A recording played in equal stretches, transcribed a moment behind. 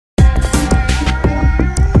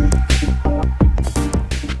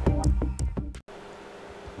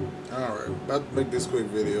about to make this quick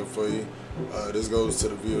video for you. This goes to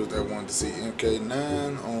the viewers that want to see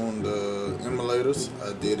MK9 on the emulators.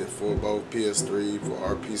 I did it for both PS3,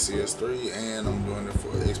 for RPCS3, and I'm doing it for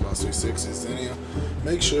Xbox 360 Xenia.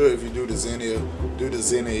 Make sure if you do the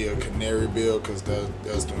Xenia Canary build, because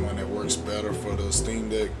that's the one that works better for the Steam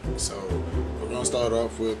Deck. So we're going to start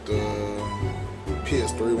off with the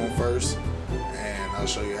PS3 one first, and I'll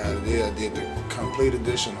show you how to do it. I did the complete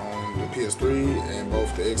edition on the PS3 and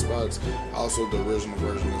both the Xbox, also the original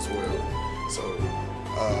version as well. So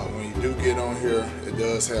when you do get on here, it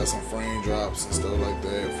does have some frame drops and stuff like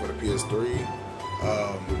that for the PS3.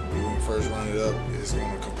 When you first run it up, it's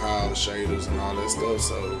going to compile the shaders and all that stuff.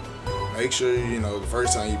 So make sure, you know, the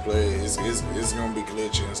first time you play it, it's going to be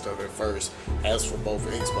glitchy and stuff at first, as for both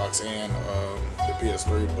Xbox and the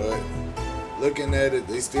PS3. But looking at it,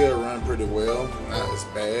 they still run pretty well. Not as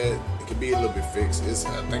bad. It could be a little bit fixed.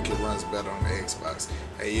 I think it runs better on the Xbox.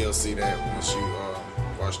 And you'll see that once you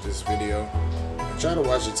watch this video. And try to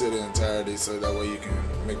watch it to the entirety, so that way you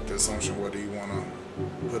can make the assumption whether you want to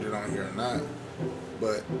put it on here or not.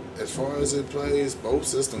 But as far as it plays, both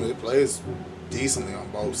systems, it plays decently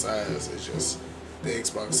on both sides. It's just the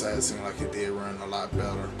Xbox side seemed like it did run a lot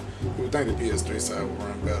better. You would think the PS3 side would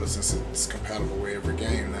run better since it's compatible with every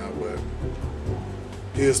game now, but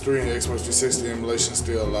PS3 and Xbox 360 emulation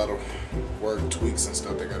still a lot of work, tweaks and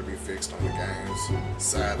stuff that got to be fixed on the games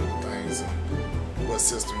side of the things and what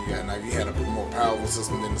system you got. Now if you had a more powerful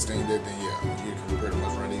system than the Steam Deck, then yeah, you can pretty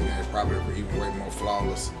much run even, probably even way more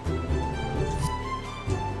flawless.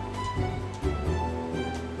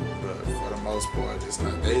 Most part, it's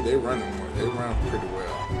not. They run pretty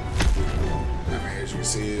well. I mean, as you can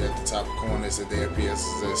see at the top corner, it said the FPS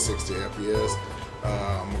is at 60 FPS.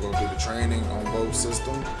 I'm gonna go through the training on both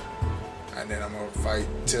systems, and then I'm gonna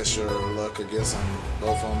test your luck, I guess, on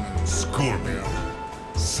both of them. And Scorpion,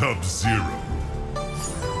 Sub-Zero.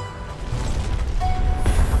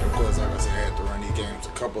 Of course, like I said, I had to run these games a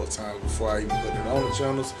couple of times before I even put it on the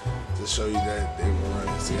channels to show you that they were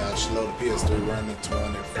running. See how slow the PS3 running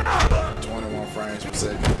 21 frames per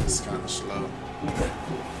second. It's kind of slow.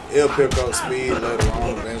 It'll pick up speed later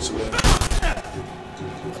on eventually, but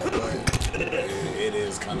it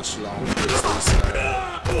is kind of slow on the PS3 side.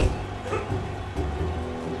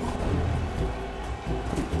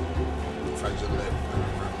 If I just let it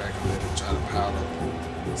run back and let it try to pile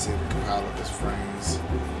up, see if it can pile up its frames.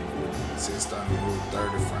 See, it's starting to move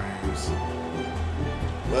 30 frames.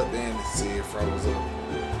 But then, see, it froze up.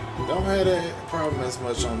 Don't have that problem as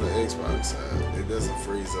much on the Xbox side. It doesn't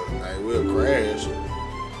freeze up. Now, it will crash,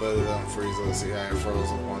 but it doesn't freeze up. See how it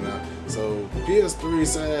froze up on that. So, PS3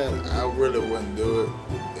 side, I really wouldn't do it.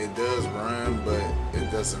 It does run, but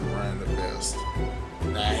it doesn't run the best.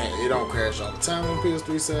 Now, it don't crash all the time on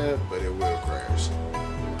PS3 side, but it will crash.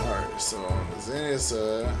 Alright, so on the Xenia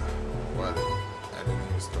side, I didn't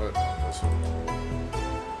even start on this one.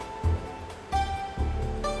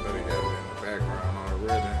 But it got it in the background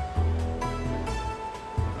already.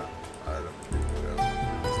 I don't pick it up. I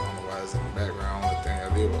don't know why it's in the background. Only thing I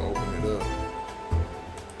did was open it up.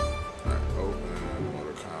 Alright, open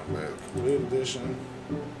Mortal Kombat Complete Edition.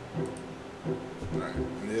 Alright,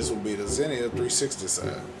 and this will be the Xenia 360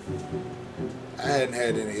 side. I hadn't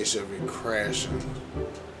had any issue of it crashing.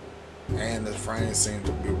 And the frames seem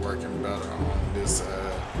to be working better on this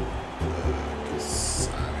side. Cause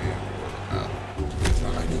I mean, it's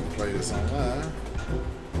not like you can play this online.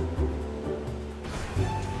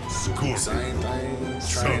 Scorpion, same thing,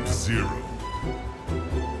 training. Sub-Zero.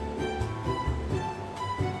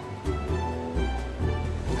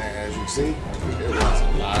 And as you see, it runs a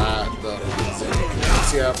lot better.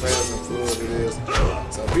 See how fast and fluid it is.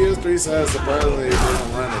 So PS3 side, surprisingly, it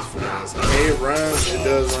doesn't run as fast. I mean, it runs, it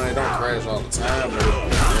does run, it don't crash all the time, but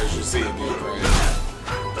as you see, it did crash.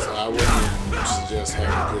 So I wouldn't even suggest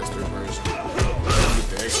having the PS3 version. Get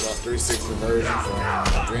the Xbox 360 version from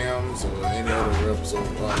Vims or any other regular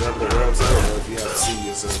website, or if you have to see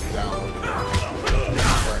yourself download it,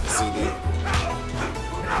 the CD.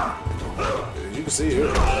 You can see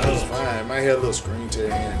it, that's fine. It might have a little screen tear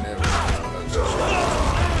here and there.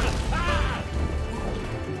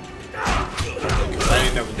 I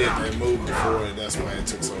ain't never did that move before, and that's why it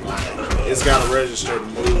took so long. It's got to register the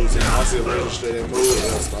moves, and once it registers that move,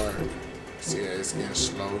 it'll start. See how it's getting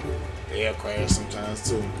slow. It'll crash sometimes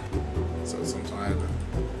too. So sometimes I have to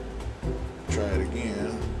try it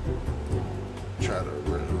again. Try the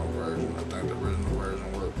original version. I think the original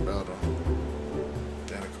version worked better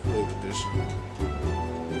than the complete edition.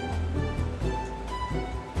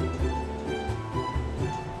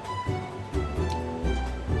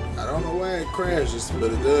 I don't know why it crashes,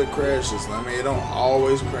 but it does crashes. I mean, it don't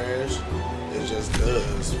always crash. it just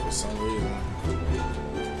does for some reason.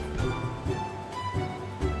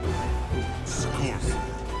 Scorpion.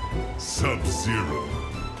 Sub-Zero.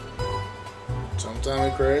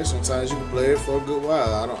 Sometimes it crashes, sometimes you can play it for a good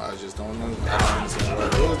while. I just don't know. I don't understand why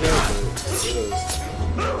it does that, but it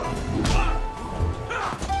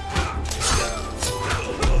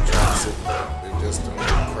does. It just don't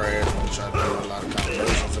crash when you try to do a lot of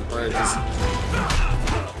combinations in practice.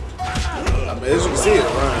 I mean, as you can see, it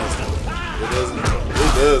runs.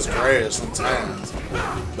 It does crash sometimes,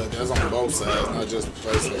 but that's on both sides, not just the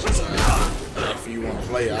PlayStation side. If you want to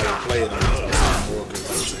play it, I would play it on the PlayStation 4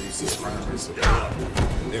 because you see it running. So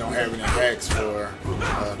they don't have any hacks for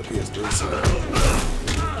the PS3 side.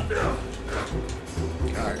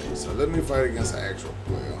 Alright, so let me fight against an actual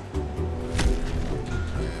player.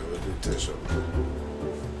 And we'll do test show.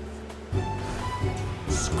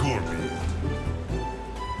 Scorpion.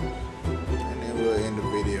 And then we'll end the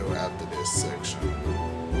video after this section.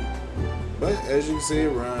 But as you can see, it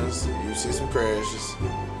runs. You see some crashes.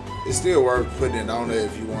 It's still worth putting it on there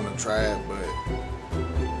if you want to try it, but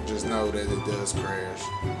just know that it does crash.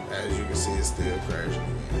 As you can see, it's still crashing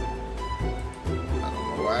again. I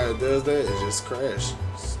don't know why it does that. It just crashed.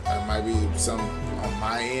 It might be something on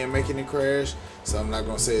my end making it crash, so I'm not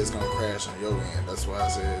gonna say it's gonna crash on your end. That's why I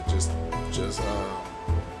said just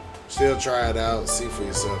still try it out, see for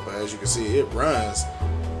yourself. But as you can see, it runs,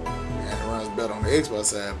 and it runs better on the Xbox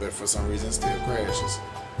side, but for some reason it still crashes.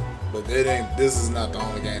 But this is not the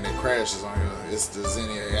only game that crashes on here. It's the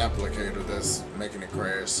Xenia applicator that's making it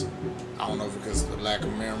crash. I don't know if it's because of the lack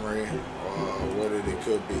of memory or what it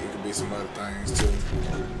could be. It could be some other things too.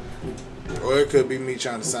 Or it could be me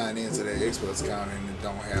trying to sign into that Xbox account and it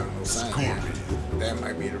don't have no sign in. That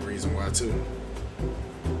might be the reason why too.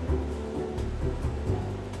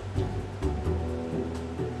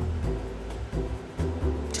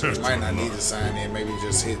 You might not need to sign in. Maybe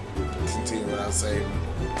just hit continue without saving.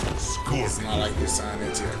 It's not like you sign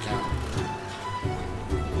into your account.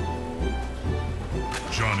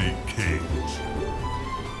 Johnny Cage.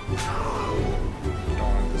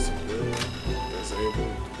 Darn disability.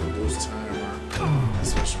 Disabled. Reduce timer. And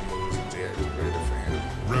special moves are deactivated for him.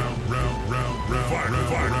 Round. Fight.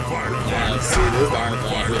 Yeah, see, this is the only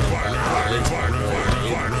thing I really like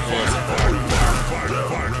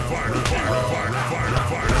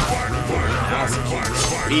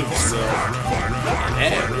beat myself.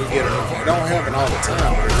 And we get it. I don't happen all the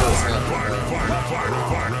time, but it does happen.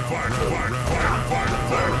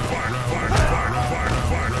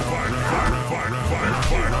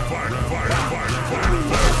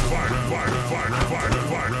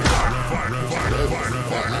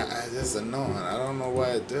 It's annoying. I don't know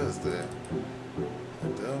why it does that. I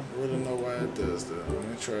don't really know why it does that. Let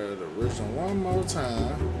me try the original one more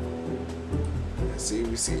time. See if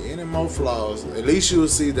we see any more flaws. At least you'll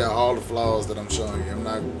see that all the flaws that I'm showing you. I'm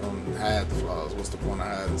not gonna hide the flaws. What's the point of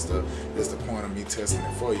hiding stuff? It's the point of me testing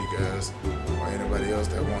it for you guys or anybody else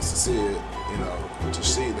that wants to see it, you know, to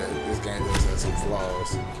see that this game does have some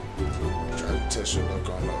flaws. Try to test your luck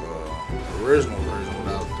on the original version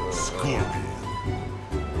without the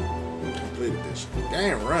complete edition. The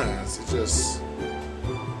game runs, it just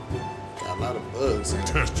got a lot of bugs in it.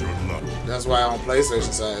 Test your luck. That's why on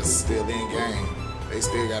PlayStation side it's still in game. They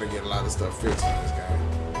still got to get a lot of stuff fixed in this game.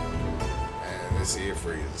 And let's see, it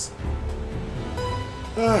freezes.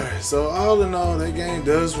 Alright, so all in all, that game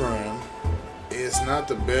does run. It's not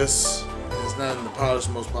the best. It's not in the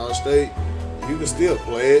most polished state. You can still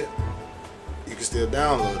play it. You can still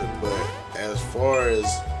download it. But as far as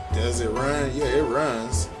does it run? Yeah, it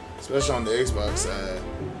runs. Especially on the Xbox side.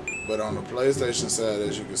 But on the PlayStation side,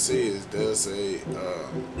 as you can see, it does say,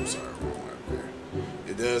 I'm sorry, wrong right there.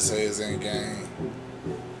 It does say it's in game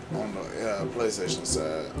on the PlayStation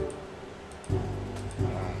side.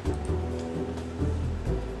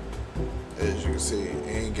 As you can see,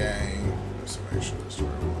 in game, let's make sure it's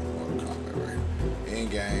right on Mortal Kombat right here. In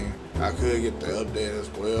game, I could get the update as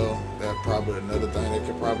well. That's probably another thing that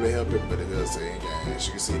could probably help it, but it does say in game. As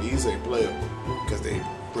you can see, these ain't playable because they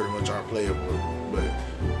pretty much are playable, but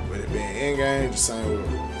with it being in game, the same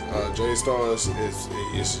with J-Stars,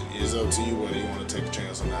 it's up to you whether you want to take a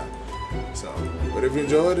chance or not. So, but if you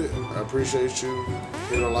enjoyed it, I appreciate you.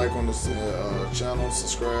 Hit a like on the channel,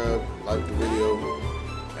 subscribe, like the video,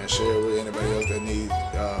 and share it with anybody else that need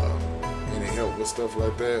any help with stuff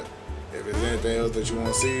like that. If there's anything else that you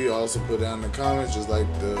want to see, also put it down in the comments, just like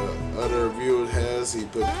the other viewer has. He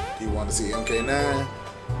wanted to see MK9.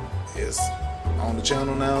 It's on the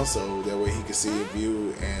channel now, so that way he can see it,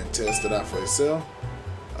 view, and test it out for himself.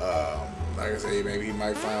 like I say, maybe he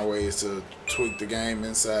might find ways to tweak the game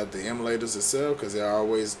inside the emulators itself, because there are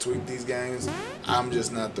ways to tweak these games. I'm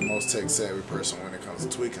just not the most tech savvy person when it comes to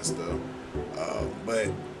tweaking stuff. But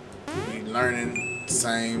we learning the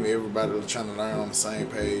same, everybody trying to learn on the same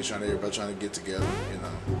page, everybody trying to get together, you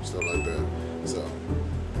know, stuff like that. So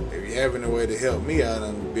if you have any way to help me out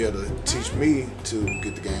and be able to teach me to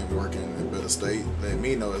get the game working in a better state, let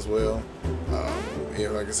me know as well.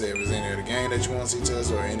 Like I said, if there's any other game that you want to see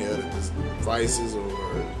tested, or any other devices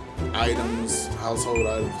or items, household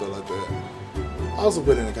items, stuff like that, also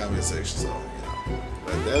put it in the comment section. So, you know,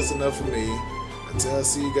 but that's enough for me. Until I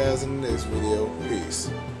see you guys in the next video, peace.